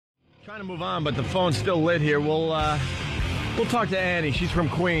Trying to move on, but the phone's still lit here. We'll talk to Annie. She's from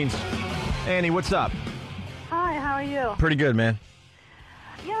Queens. Annie, what's up? Hi, how are you? Pretty good, man.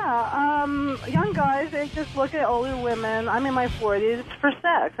 Yeah, young guys, they just look at older women, I'm in my 40s, for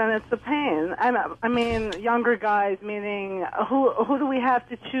sex, and it's a pain. And I mean, younger guys, meaning, who do we have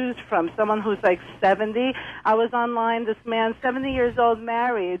to choose from? Someone who's like 70? I was online, this man, 70 years old,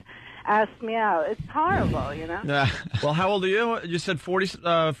 married, asked me out. It's horrible, you know? Well, how old are you? You said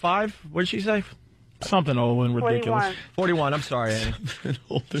 45? What did she say? Something old and ridiculous. 41, I'm sorry, Annie.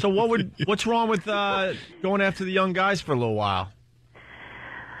 So what's wrong with going after the young guys for a little while?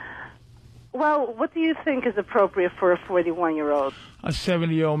 Well, what do you think is appropriate for a 41-year-old? A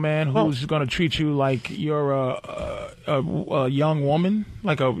 70-year-old man who's going to treat you like you're a young woman,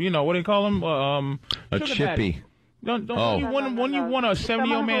 like a, you know, what do you call him? A chippy. Daddy. Don't you want a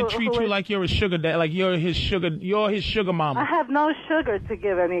 70-year-old man treat you like you're a sugar dad, like you're his sugar mama? I have no sugar to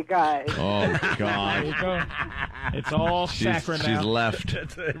give any guy. Oh God! It's all saccharine now. She's left.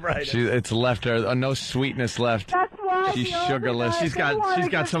 Right. It's left her. No sweetness left. That's why she's sugarless. She's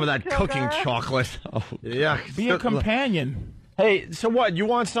got some of that cooking chocolate. Oh, yeah. Be a companion. Hey, so what? You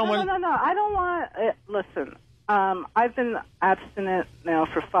want someone? No. I don't want. Listen. I've been abstinent now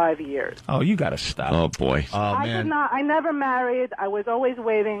for 5 years. Oh, you got to stop. Oh, boy. Oh, man. I never married. I was always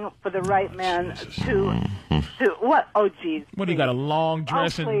waiting for the right man to what? Oh, geez. What, do you got a long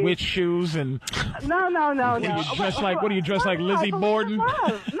dress and witch shoes and... No. What do you dress like Lizzie Borden? No,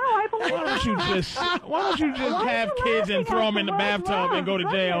 I believe Why don't you just have kids and throw them in the bathtub and go to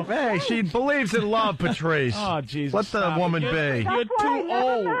jail? Hey, she believes in love, Patrice. Oh, Jesus. Let the woman be. You're too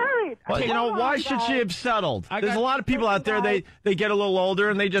old. Well, you know, why should she have settled? There's a lot of people out there, they get a little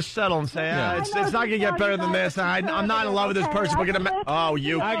older and they just settle and say, it's not going to get better than this. I'm not in love with this person. We're going to... Oh,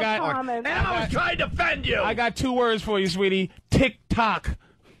 you... And I was trying to defend you. I got 2 words for you, sweetie. TikTok.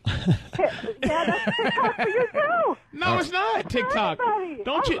 Yeah, that's TikTok for you too. No, it's not TikTok.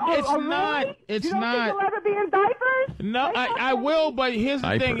 Don't you? It's not. Really? It's you don't not. Think you'll ever be in diapers? No, I will. But here's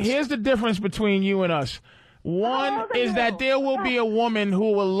the thing. Here's the difference between you and us. One is that there will be a woman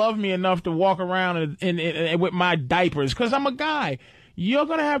who will love me enough to walk around with my diapers because I'm a guy. You're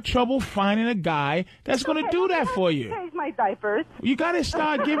going to have trouble finding a guy that's going to do that for you. Change my diapers. You got to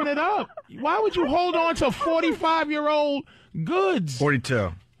start giving it up. Why would you hold on to 45-year-old goods?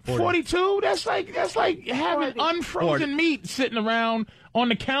 42. 42? That's like having unfrozen meat sitting around on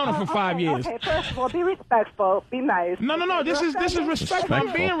the counter for 5 years. Okay, first of all, be respectful, be nice. No. This is respectful.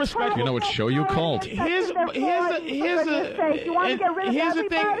 I'm being respectful. You know what show you called? Here's the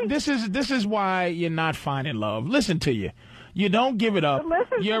thing. This is why you're not finding love. Listen to you. You don't give it up.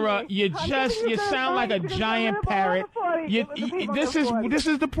 You sound like a giant parrot. This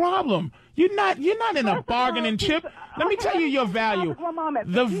is the problem. You're not in a bargaining chip. Let me tell you your value.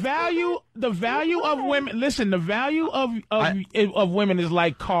 The value of women. Listen, the value of women is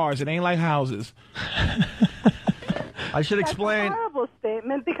like cars. It ain't like houses. I should explain. That's a horrible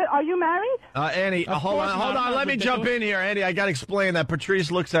statement. Because are you married? Annie, hold on. Let me jump in here, Annie. I got to explain that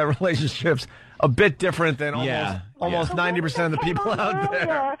Patrice looks at relationships a bit different than almost 90% of the people out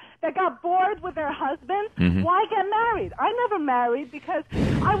there that got bored with their husband. Mm-hmm. Why get married? I never married because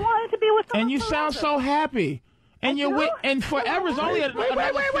I wanted to be with someone. And you sound so happy. And and forever's only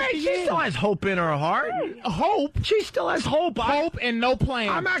wait. She still has hope in her heart. Hope? She still has hope. Hope and no plan.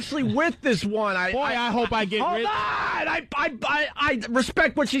 I'm actually with this one. I hope I get rich. Hold on. I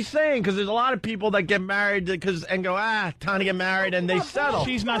respect what she's saying because there's a lot of people that get married and go, time to get married, and they settle.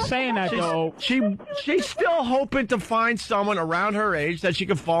 She's not saying that, though. She's still hoping to find someone around her age that she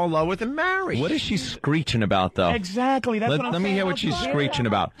can fall in love with and marry. What is she screeching about, though? Exactly. Let me hear what she's screeching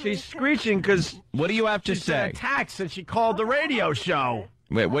about. She's screeching because... What do you have to say? Since she called the radio show.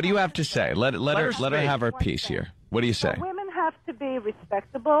 Wait, what do you have to say? Let her have her piece here. What do you say? Women have to be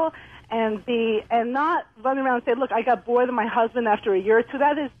respectable and not run around and say, "Look, I got bored of my husband after a year or two."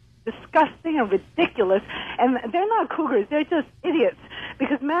 That is disgusting and ridiculous. And they're not cougars; they're just idiots.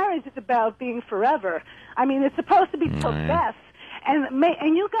 Because marriage is about being forever. I mean, it's supposed to be till death.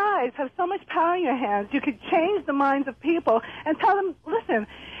 And you guys have so much power in your hands. You could change the minds of people and tell them, listen.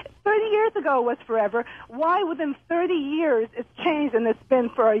 30 years ago was forever. Why within 30 years it's changed and it's been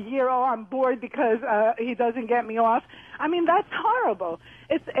for a year? Oh, I'm bored because he doesn't get me off. I mean, that's horrible.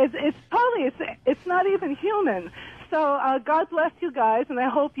 It's not even human. So God bless you guys, and I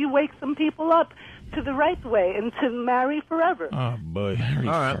hope you wake some people up to the right way and to marry forever. Oh, boy. Marry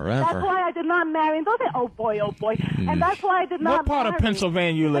forever. That's why I did not marry. And don't say, oh, boy. And that's why I did not marry. What part of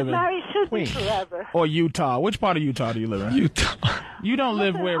Pennsylvania you live in? Marriage should be forever. Or Utah. Which part of Utah do you live in? Utah. You don't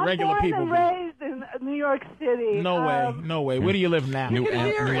live where regular people live. I'm born and raised in New York City. No way. No way. Where do you live now? New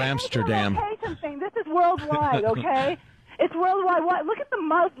Amsterdam. This is a location thing. This is worldwide, okay? It's worldwide. Look at the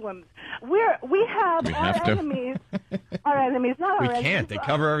Muslims. We have our enemies. Our enemies, not our enemies. We can't. They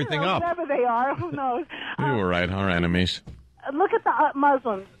cover everything up. Whatever they are, who knows? You were right. Our enemies. Look at the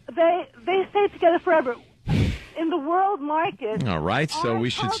Muslims. They stay together forever. In the world market. All right, so we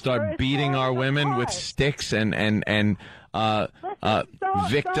should start beating our women with sticks and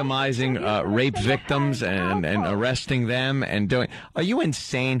victimizing rape victims and arresting them and doing. Are you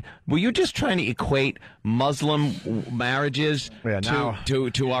insane? Were you just trying to equate Muslim marriages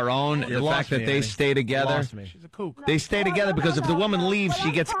to our own? The fact that they stay together. She's a kook. They stay together because if the woman leaves,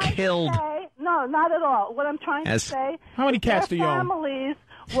 she gets killed. No, not at all. What I'm trying to say. How many cats do you own? Families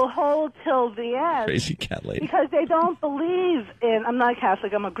will hold till the end. Crazy cat lady. Because they don't believe in. I'm not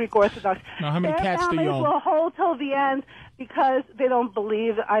Catholic. I'm a Greek Orthodox. No, how many cats do you own? Their families will hold till the end because they don't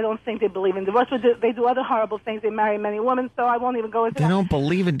believe. I don't think they believe in divorce. They do other horrible things. They marry many women. So I won't even go into that. They don't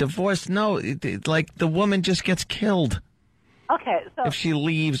believe in divorce. No, like the woman just gets killed. Okay, so if she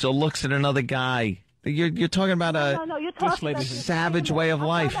leaves or looks at another guy. You're talking about a savage way of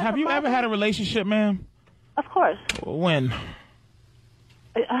life. Have you ever had a relationship, ma'am? Of course. When?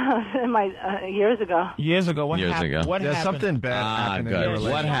 Years ago. Years ago. What happened? What happened? Something bad happened in your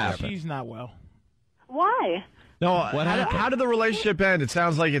relationship. What happened? She's not well. Why? No, how did the relationship end? It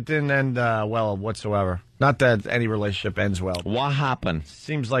sounds like it didn't end well whatsoever. Not that any relationship ends well. What happened?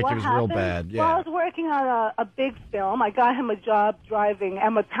 Seems like it was real bad. Yeah. Well, I was working on a big film. I got him a job driving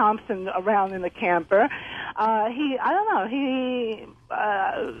Emma Thompson around in the camper. I don't know.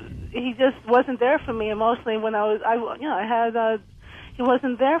 He just wasn't there for me emotionally when he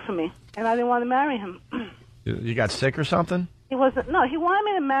wasn't there for me, and I didn't want to marry him. You got sick or something? He wasn't. No, he wanted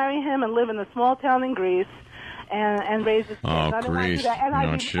me to marry him and live in a small town in Greece. And raise his kids. Oh, Greece. She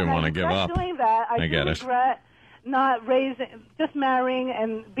didn't want to give up. Doing that. I get it. regret not just marrying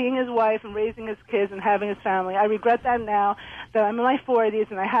and being his wife and raising his kids and having his family. I regret that now that I'm in my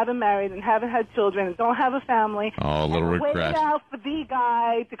 40s and I haven't married and haven't had children and don't have a family. Oh, a little regret. Waiting out for the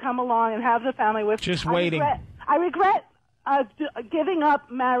guy to come along and have the family with. Just waiting. I regret giving up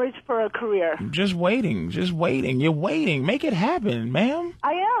marriage for a career. Just waiting. You're waiting. Make it happen, ma'am.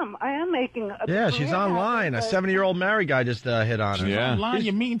 I am making a career. She's online. A 70-year-old married guy just hit on her. Yeah. Online.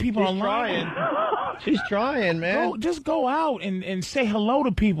 You're meeting people online. She's trying, man. Just go out and say hello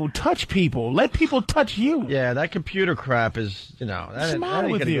to people. Touch people. Let people touch you. Yeah, that computer crap is, that ain't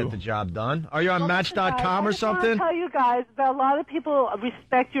going to get the job done. Are you on Match.com or something? I tell you guys that a lot of people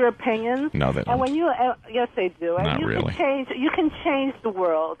respect your opinions. No, they don't. And when yes, they do. And Not really. You can change the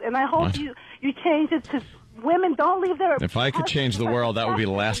world. And I hope you change it to women don't leave their... If I could change the world, that would be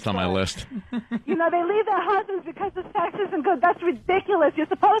last on my list. They leave their husbands because the sex isn't good. That's ridiculous. You're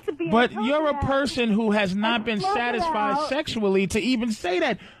supposed to be... But you're a person who has not been satisfied sexually to even say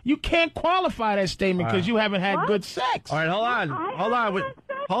that. You can't qualify that statement because you haven't had good sex. All right, hold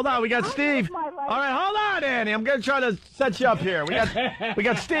on. We got Steve. All right, hold on, Annie. I'm going to try to set you up here. We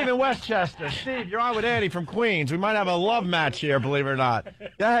got Steve in Westchester. Steve, you're on with Annie from Queens. We might have a love match here, believe it or not.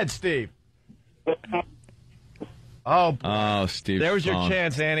 Go ahead, Steve. Oh, Steve. There was your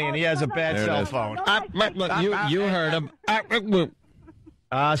chance, Annie, and he has a bad cell phone. You heard him.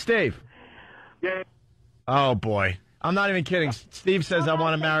 Steve. Yeah. Oh, boy. I'm not even kidding. Steve says I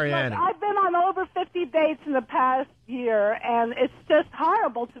want to marry Annie. I've been on over 50 dates in the past year, and it's just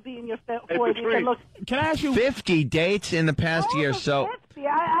horrible to be in your 40s. And look, can I ask you 50 dates in the past year? So 50,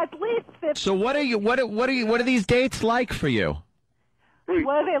 at least 50. So what are these dates like for you? What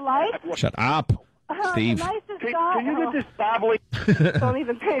are they like? Shut up. Steve. Can you get this Bobley? Don't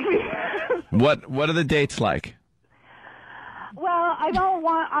even take me. What are the dates like? Well, I don't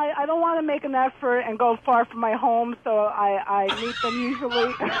want to make an effort and go far from my home, so I meet them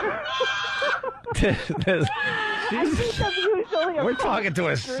usually. We're talking to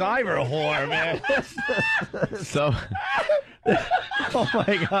a cyber whore, man. So, oh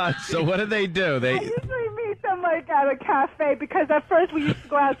my God. So what do? I usually meet them like at a cafe because at first we used to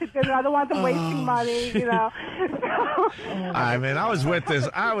go out to dinner. I don't want them wasting money, I mean, I was with you,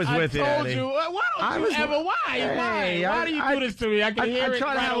 Annie. Why do you do this to me? I can hear it. I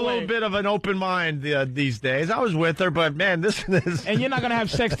try to have away. a little bit of an open mind these days. I was with her, but man, this. And you're not going to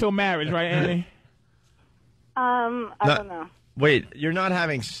have sex till marriage, right, Annie? I don't know. Wait, you're not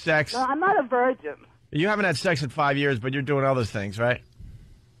having sex? No, I'm not a virgin. You haven't had sex in 5 years, but you're doing other things, right?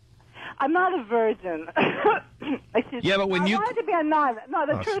 I'm not a virgin. Yeah, but when I wanted to be a nun. No,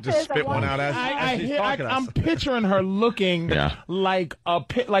 the truth is, spit one out as she's talking. I'm picturing her looking like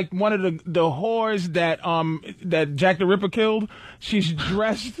one of the whores that Jack the Ripper killed. She's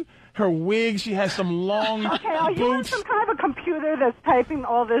dressed her wig. She has some long Okay, are you on boots. some kind of a computer that's typing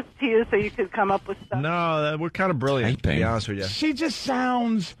all this to you so you could come up with stuff? No, we're kind of brilliant, to be honest with you. She just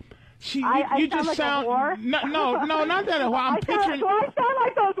sounds... I sound like a whore? No, not that. I'm picturing. Do I sound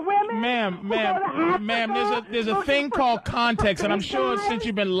like those women? Ma'am. There's a thing called context, and I'm sure since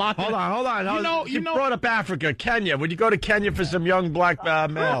you've been locked. Hold on. You brought up Africa, Kenya. Would you go to Kenya for some young black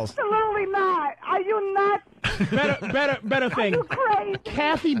males? Absolutely not. Are you nuts? Better thing. Are you crazy?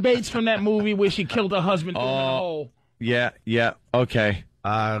 Kathy Bates from that movie where she killed her husband. Yeah, okay.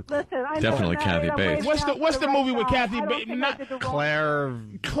 Listen, I Definitely Kathy Bates. What's the movie with Kathy Bates? Claire.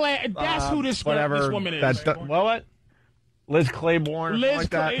 That's who this woman is. What? Liz Claiborne. Liz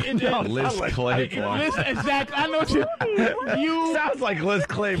Claiborne. Exactly. I know what you sounds like Liz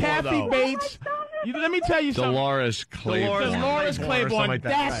Claiborne. Kathy Bates. Let me tell you something. Dolores Claiborne.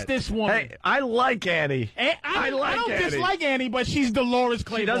 That's this woman. Hey, I like Annie. I don't dislike Annie, but she's Dolores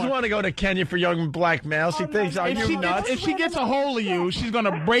Claiborne. She doesn't want to go to Kenya for young black males. She thinks, are you nuts? If she gets a hold of you, she's going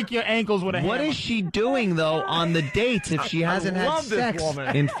to break your ankles with a hammer. What is she doing, though, on the dates if she hasn't had sex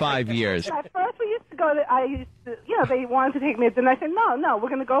in 5 years? At first we used to go to, they wanted to take me to dinner. I said, no, we're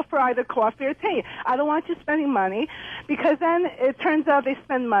going to go for either coffee or tea. I don't want you spending money because then it turns out they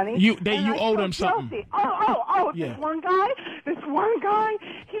spend money. You owe them something. Yeah. This one guy,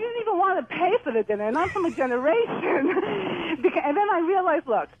 he didn't even want to pay for the dinner, and I'm from a generation. And then I realized,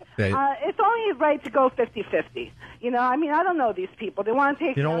 look, it's only right to go 50-50. I don't know these people. They want to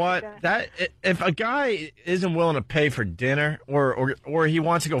take. You know what? If a guy isn't willing to pay for dinner, or he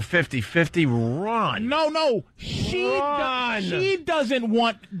wants to go 50-50, run. No, she doesn't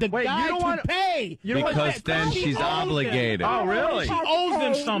want the guy to pay. Because then she's obligated. Oh, really? She owes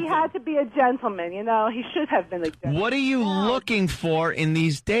them something. He had to be a gentleman. He should have been a gentleman. What are you looking for in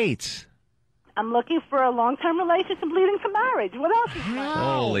these dates? I'm looking for a long-term relationship leading to marriage. What else is that?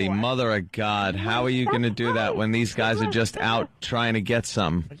 Holy mother of God. How are you going to do that when these guys are just out trying to get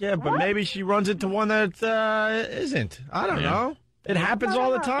some? Yeah, but maybe she runs into one that isn't. I don't know. It happens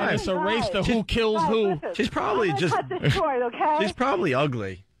all the time. And it's a race to who kills who. She's probably just... Cut this short, okay? She's probably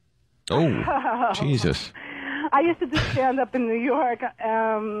ugly. Oh, Jesus. I used to do stand-up in New York.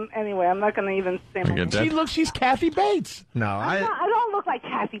 Anyway, I'm not going to even say my name. She's Kathy Bates. No, I don't look like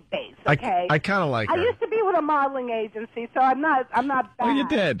Kathy Bates, okay? I kind of like her. I used to be with a modeling agency, so I'm not bad. Oh, you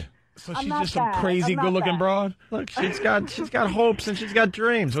did? So she's just some crazy good-looking broad? Look, she's got hopes and she's got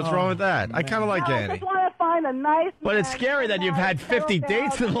dreams. What's wrong with that? I kind of like Annie. I just want to find a nice But it's scary that you've had 50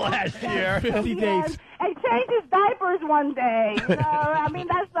 dates in the last year. 50 dates. And change his diapers one day.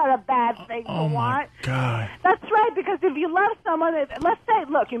 That's not a bad thing to want. Oh, my God. That's right, because if you love someone, let's say,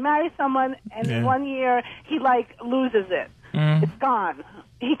 look, you marry someone, and in 1 year, he, loses it. It's gone.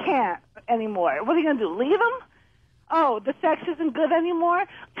 He can't anymore. What are you going to do, leave him? Oh, the sex isn't good anymore?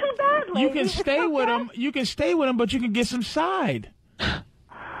 Too bad, lady. You can stay with him, but you can get some side.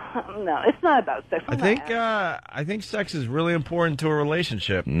 No, it's not about sex. I think sex is really important to a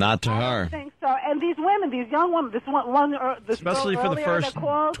relationship. Not to her. I think so. And these women, these young women, especially for the first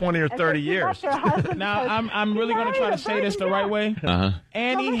 20 or 30 years. Now, I'm really going to try to say this the right way. Uh-huh.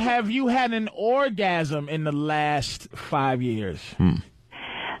 Annie, have you had an orgasm in the last 5 years?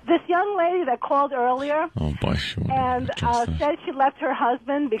 This young lady that called earlier and said she left her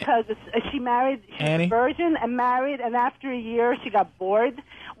husband because she married, she's a virgin and married, and after a year she got bored.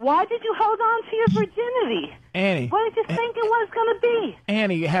 Why did you hold on to your virginity? Annie. What did you think it was going to be?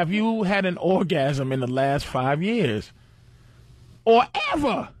 Annie, have you had an orgasm in the last 5 years? Or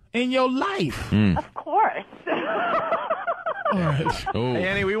ever in your life? Of course. Hey,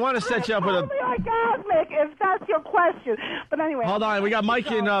 Annie, we want to set you up with Only orgasmic, if that's your question. But anyway. Hold on, we got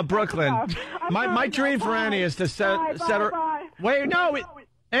Mike in Brooklyn. My dream for Annie is to set her... Wait, no.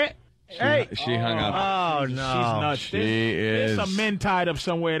 Hey. She hung up. Oh, no. She's nuts. There's some men tied up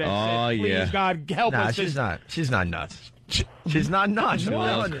somewhere that said, please, God, help us. She's not nuts. She's not nuts.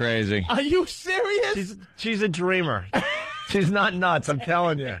 That's crazy. Are you serious? She's a dreamer. She's not nuts, I'm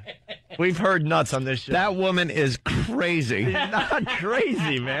telling you. We've heard nuts on this show. That woman is crazy. She's not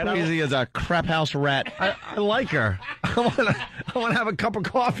crazy, man. Crazy as a crap house rat. I like her. I want to have a cup of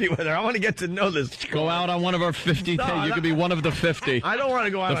coffee with her. I want to get to know this. Go out on one of our 50 days. You could be one of the 50. I don't want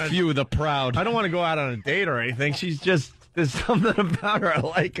to go out the few, the proud. I don't want to go out on a date or anything. There's something about her. I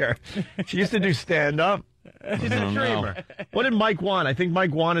like her. She used to do stand-up. She's a dreamer. What did Mike want? I think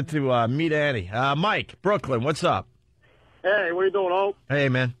Mike wanted to meet Annie. Mike, Brooklyn, what's up? Hey, what are you doing, Hope? Hey,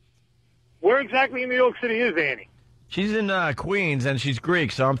 man. Where exactly in New York City is Annie? She's in Queens, and she's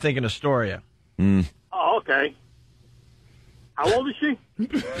Greek, so I'm thinking Astoria. Oh, okay. How old is she?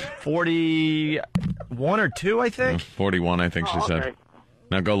 41 or 2, I think. 41, I think she said.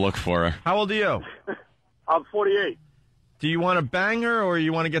 Now go look for her. How old are you? I'm 48. Do you want to bang her or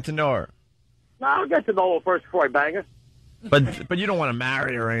you want to get to know her? No, I'll get to know her first before I bang her. But you don't want to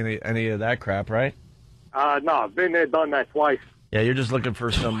marry her or any of that crap, right? No, I've been there, done that twice. Yeah, you're just looking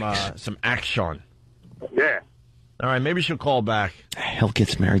for some action. Yeah. All right, maybe she'll call back. Hell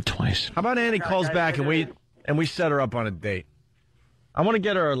gets married twice. How about Annie calls back and we set her up on a date? I want to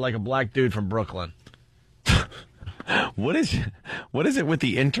get her like a black dude from Brooklyn. What is it with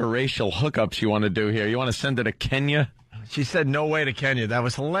the interracial hookups you want to do here? You want to send her to Kenya? She said no way to Kenya. That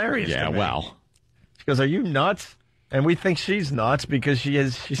was hilarious. Yeah, to me. well. She goes, are you nuts? And we think she's nuts because she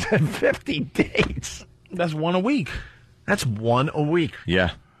said 50 dates. That's one a week. That's one a week.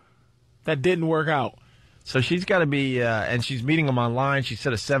 Yeah. That didn't work out. So she's got to be, and she's meeting him online. She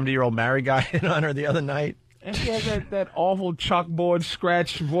said a 70-year-old married guy hit on her the other night. And she has that awful chalkboard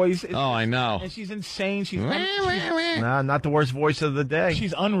scratch voice. Oh, I know. And she's insane. Nah, not the worst voice of the day.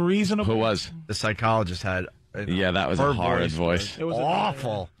 She's unreasonable. Who was? The psychologist had. Yeah, that was a horrid voice. It was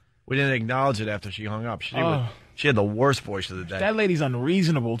awful. We didn't acknowledge it after she hung up. She had the worst voice of the day. That lady's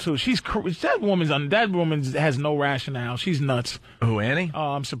unreasonable too. That woman has no rationale. She's nuts. Who, Annie?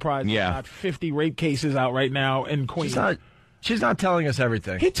 Oh, I'm surprised. Yeah. There's not 50 rape cases out right now in Queens. She's not telling us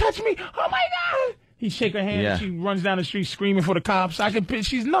everything. He touched me. Oh my God! He shake her hand. Yeah. And she runs down the street screaming for the cops.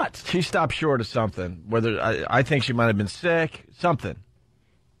 She's nuts. She stopped short of something. Whether I think she might have been sick. Something.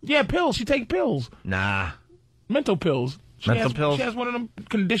 Yeah, pills. She take pills. Nah. Mental pills. Mental pills? She has one of them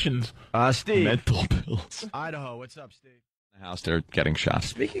conditions. Steve. Mental pills. Idaho, what's up, Steve? The house, they're getting shot.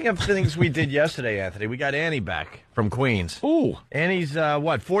 Speaking of things we did yesterday, Anthony, we got Annie back from Queens. Ooh. Annie's,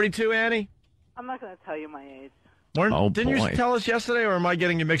 42, Annie? I'm not going to tell you my age. Didn't you tell us yesterday, or am I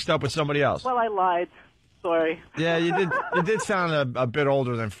getting you mixed up with somebody else? Well, I lied. Sorry. Yeah, you did. You did sound a bit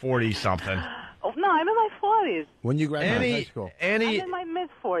older than 40-something. Oh, no, I'm in my 40s. When you graduated high school? Annie, I'm in my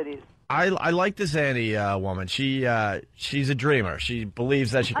mid-40s. I like this Annie woman. She's a dreamer. She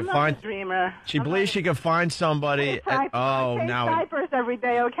believes that she can I'm not a dreamer. She believes she can find somebody. I change diapers every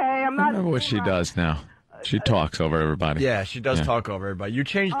day. Okay, I'm not. Remember what she does now? She talks over everybody. Yeah, she does talk over everybody. You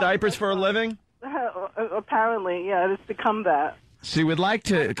change diapers for a living? Apparently, yeah, it's become that. See, we'd like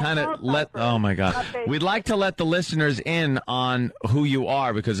to kind of oh my God, we'd like to let the listeners in on who you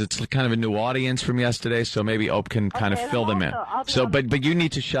are because it's kind of a new audience from yesterday, so maybe Ope can kind of fill them in. So, but you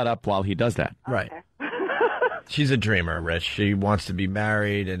need to shut up while he does that. Right. She's a dreamer, Rich. She wants to be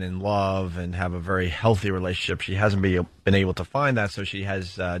married and in love and have a very healthy relationship. She hasn't been able to find that, so she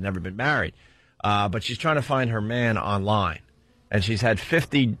has never been married. But she's trying to find her man online. And she's had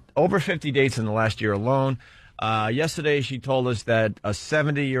over 50 dates in the last year alone. Yesterday, she told us that a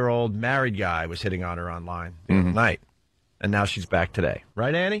 70-year-old married guy was hitting on her online the other night. And now she's back today.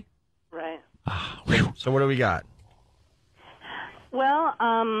 Right, Annie? Right. So what do we got? Well,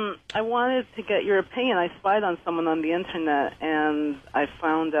 I wanted to get your opinion. I spied on someone on the Internet, and I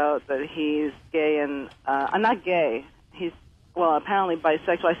found out that he's gay and... I'm not gay. He's, apparently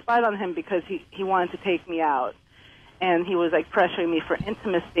bisexual. I spied on him because he wanted to take me out. And he was, like, pressuring me for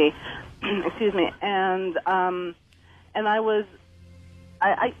intimacy. Excuse me. And I was...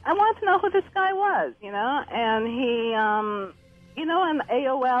 I wanted to know who this guy was, you know? And he... in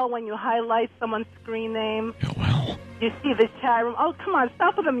AOL, when you highlight someone's screen name... AOL. You see the chat room. Oh, come on,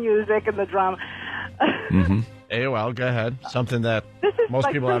 stop with the music and the drama. AOL, go ahead. Something that most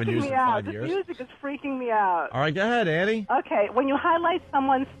people haven't used in 5 years. This music is freaking me out. All right, go ahead, Annie. Okay, when you highlight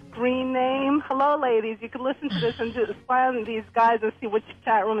someone's screen name, hello, ladies, you can listen to this and just spy on these guys and see which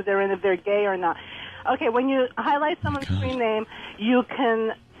chat rooms they're in, if they're gay or not. Okay, when you highlight someone's screen name, you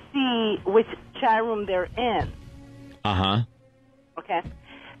can see which chat room they're in. Uh-huh. Okay.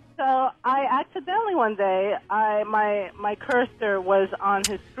 So I accidentally one day, my cursor was on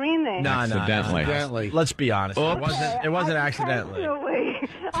his screen name. No. Accidentally. Let's be honest. Oops. It wasn't accidentally.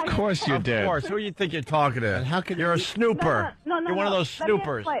 Of course you did. Of course. Who do you think you're talking to? And how could you're a snooper. No. You're one of those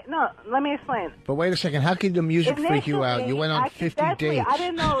snoopers. Let me explain. But wait a second. How could the music freak you out? You went on 50 dates. I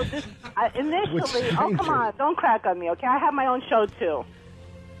didn't know this. Initially, oh, come on. Don't crack on me, okay? I have my own show, too.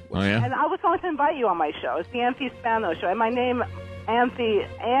 Oh, yeah? And I was going to invite you on my show. It's the Anthony Spano Show. And my name...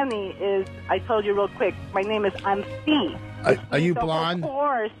 Annie is, I told you real quick, my name is Anthi. Are you blonde? Of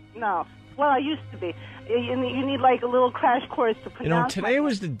course, no. Well, I used to be. You need like a little crash course to pronounce. Today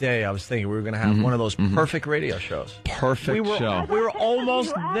was the day I was thinking we were going to have one of those perfect radio shows. Perfect show. We were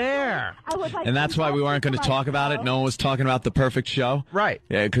almost there. And that's why we weren't going to talk about it. No one was talking about the perfect show. Right.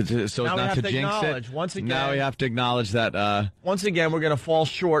 Yeah, so now as not to jinx it. Once again, now we have to acknowledge that. Once again, we're going to fall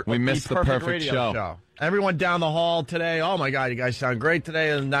short. We missed the perfect show. Everyone down the hall today, oh my God, you guys sound great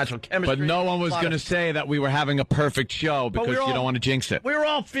today in natural chemistry. But no one was going to say that we were having a perfect show because you don't want to jinx it. We were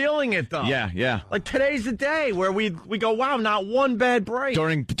all feeling it, though. Yeah. Like today's the day where we go, wow, not one bad break.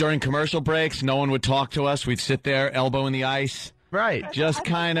 During commercial breaks, no one would talk to us. We'd sit there, elbow in the ice. Right. Just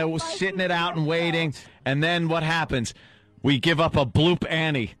kind of sitting it out and waiting. And then what happens? We give up a bloop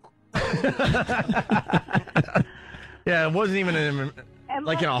Annie. Yeah, it wasn't even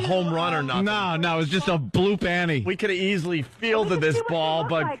like a home run or nothing. No, it was just a bloop Annie. We could have easily fielded this ball,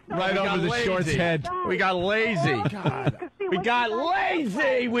 but right over the short's head. We got lazy. God. We got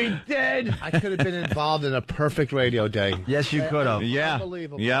lazy. We did. I could have been involved in a perfect radio day. Yes, you could have. Yeah.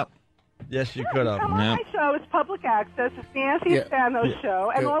 Unbelievable. Yep. Yes, you could have. Come on my show. It's public access. It's Nancy Spano's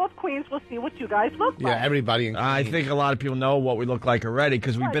show, and all of Queens will see what you guys look like. Yeah, everybody. I think a lot of people know what we look like already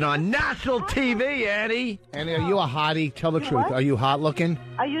because we've been on national TV, Annie. Annie, are you a hottie? Tell the truth. What? Are you hot looking?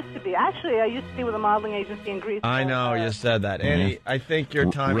 I used to be. Actually, I used to be with a modeling agency in Greece. I know, you said that. Annie, I think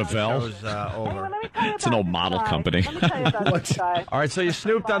your time is over. It's an old model company. Let me tell you about this guy. All right, so you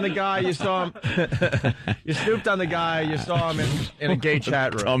snooped on the guy. You saw him. You snooped on the guy. You saw him in a gay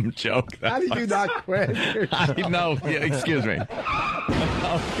chat room. Dumb joke. How did you not quit? No, excuse me.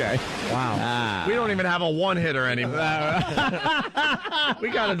 Okay. Wow. We don't even have a one-hitter anymore. We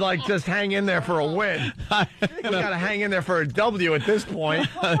got to, just hang in there for a win. We got to hang in there for a W at this point.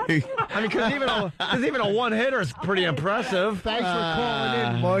 I mean, because even a one-hitter is pretty impressive. Thanks for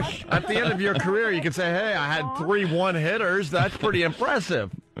calling in, Mush. At the end of your career, you could say, hey, I had 3 one-hitters. That's pretty impressive.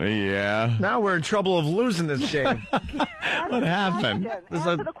 Yeah. Now we're in trouble of losing this game. What happened?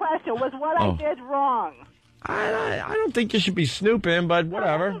 Answer the question. Was what I did wrong? I don't think you should be snooping, but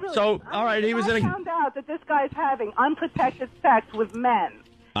whatever. So, all right, he was in a... I found out that this guy's having unprotected sex with men.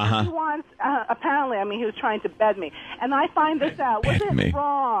 He wants, apparently, he was trying to bed me. And I find this out. Was it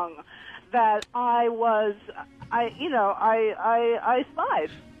wrong that I spied?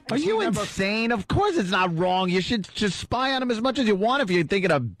 Are you insane? Of course it's not wrong. You should just spy on him as much as you want if you're thinking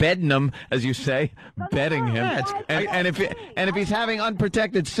of bedding him, as you say, bedding him. And if he's having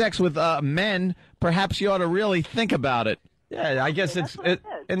unprotected sex with men, perhaps you ought to really think about it. Yeah, I guess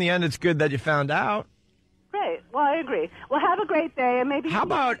in the end, it's good that you found out. Great. Well, I agree. Well, have a great day, and maybe. How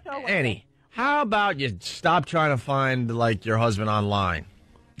about Annie? How about you stop trying to find your husband online?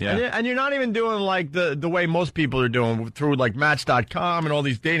 Yeah. And you're not even doing the way most people are doing through Match.com and all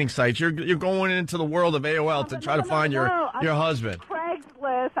these dating sites. You're going into the world of AOL to try to find your husband.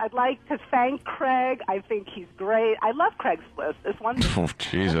 Craigslist. I'd like to thank Craig. I think he's great. I love Craigslist. It's wonderful. Oh,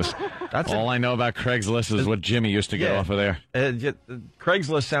 Jesus. That's all I know about Craigslist is what Jimmy used to get off of there.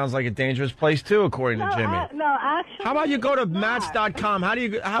 Craigslist sounds like a dangerous place, too, according to Jimmy. No, actually. How about you go to Match.com?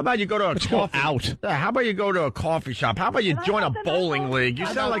 How about you go to a coffee out? How about you go to a coffee shop? How about you join a bowling league? You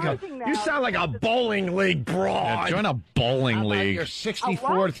sound like a bowling league broad. Yeah, join a bowling league. Your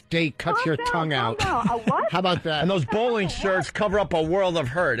 64th date cuts your tongue out. What? How about that? And those bowling shirts cover up a world of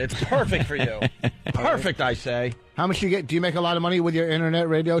hurt. It's perfect for you. Perfect, I say. How much you get? Do you make a lot of money with your internet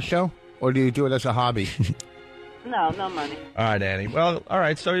radio show, or do you do it as a hobby? No money. All right, Annie. Well, all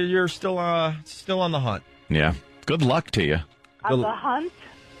right. So you're still on the hunt. Yeah. Good luck to you. On the hunt?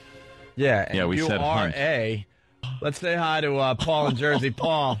 Yeah. Yeah, we said hunt. Let's say hi to Paul in Jersey.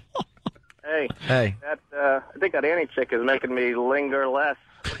 Paul. Hey. I think that Annie chick is making me linger less.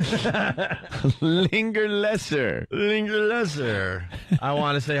 Linger lesser. I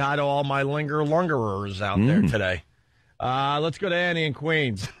want to say hi to all my lingerers out there today. Let's go to Annie in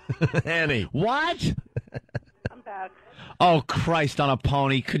Queens. Annie. What? I'm back. Oh, Christ on a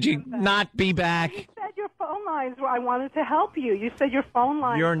pony. Could you not be back? You said your phone lines were, I wanted to help you. You said your phone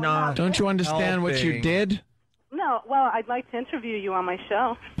lines You're were not. Don't you understand what you did? No, well, I'd like to interview you on my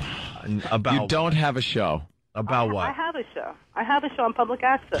show. About You don't have a show. About what? I have a show. I have a show on public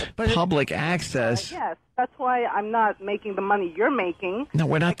access. Public access? Yes, that's why I'm not making the money you're making. No,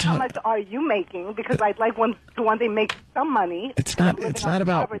 we're not How much are you making? Because I'd like to one day make some money. It's not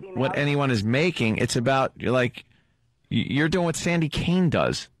about what anyone is making. It's about, you're doing what Sandy Kane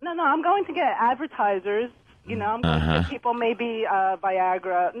does. No, I'm going to get advertisers. I'm going to get people, maybe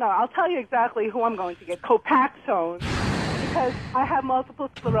Viagra. No, I'll tell you exactly who I'm going to get. Copaxone. Because I have multiple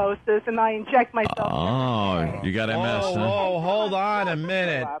sclerosis and I inject myself. Oh, you got MS, huh? Oh, hold on a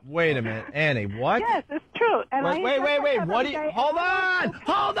minute. Wait a minute. Annie, what? Yes, it's true. And wait. What do you... Hold on!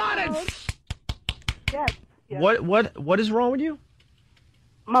 Yes. What is wrong with you?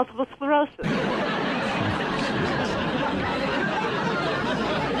 Multiple sclerosis.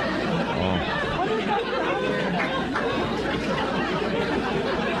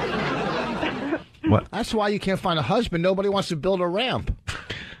 What? That's why you can't find a husband. Nobody wants to build a ramp.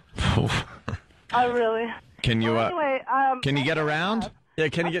 Oh, really? Can you? Anyway, can you get around? Yeah,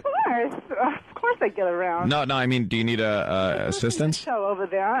 can you get? Of course, I get around. No. I mean, do you need assistance? Show over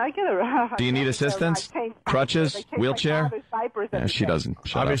there, I get around. Do you need assistance? Crutches? Wheelchair? Yeah, she doesn't.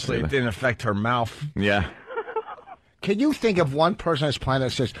 Obviously, it didn't affect her mouth. Yeah. Can you think of one person on this planet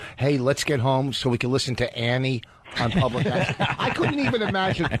that says, "Hey, let's get home so we can listen to Annie on public access"? I couldn't even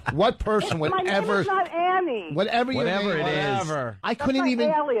imagine what person would My ever. name is not Annie. Whatever it is. I couldn't even.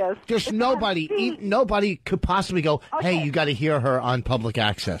 Alias. There's nobody. Nobody could possibly go. Okay. Hey, you got to hear her on public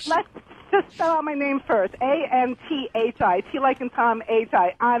access. Let's just spell out my name first. A-N-T-H-I. T like in Tom,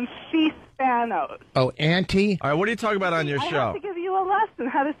 H-I. I'm Spanos. Oh, Auntie. All right, what do you talk about on your I show? have to give you a lesson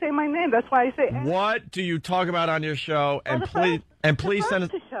how to say my name. That's why I say. What do you talk about on your show? And please send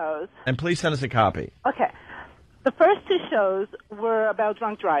us shows. And please send us a copy. Okay. The first two shows were about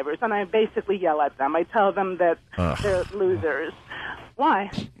drunk drivers, and I basically yell at them. I tell them that they're losers.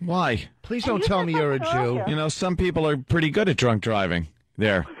 Why? Why? Please don't tell me you're a Jew. You know, some people are pretty good at drunk driving.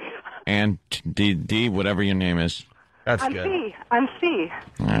 There. And D, whatever your name is. That's I'm good. I'm C.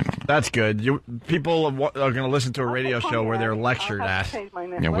 That's good. People are going to listen to a radio show where they're lectured at.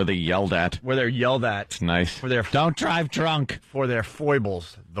 Yeah, where they yelled at. Where they're yelled at. It's nice. For their Don't drive drunk. For their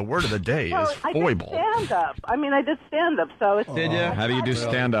foibles. The word of the day is foible. I did stand-up. I did stand-up, so it's... Did you? How do you do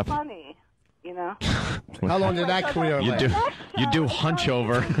stand-up? Funny, you know. How long did that career last? You do hunch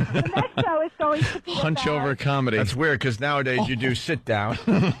over. The next show is going to be hunch over comedy. That's weird, because nowadays you do sit down.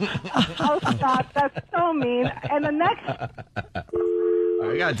 Oh, stop. That's so mean. And the next... All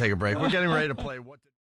right, we got to take a break. We're getting ready to play What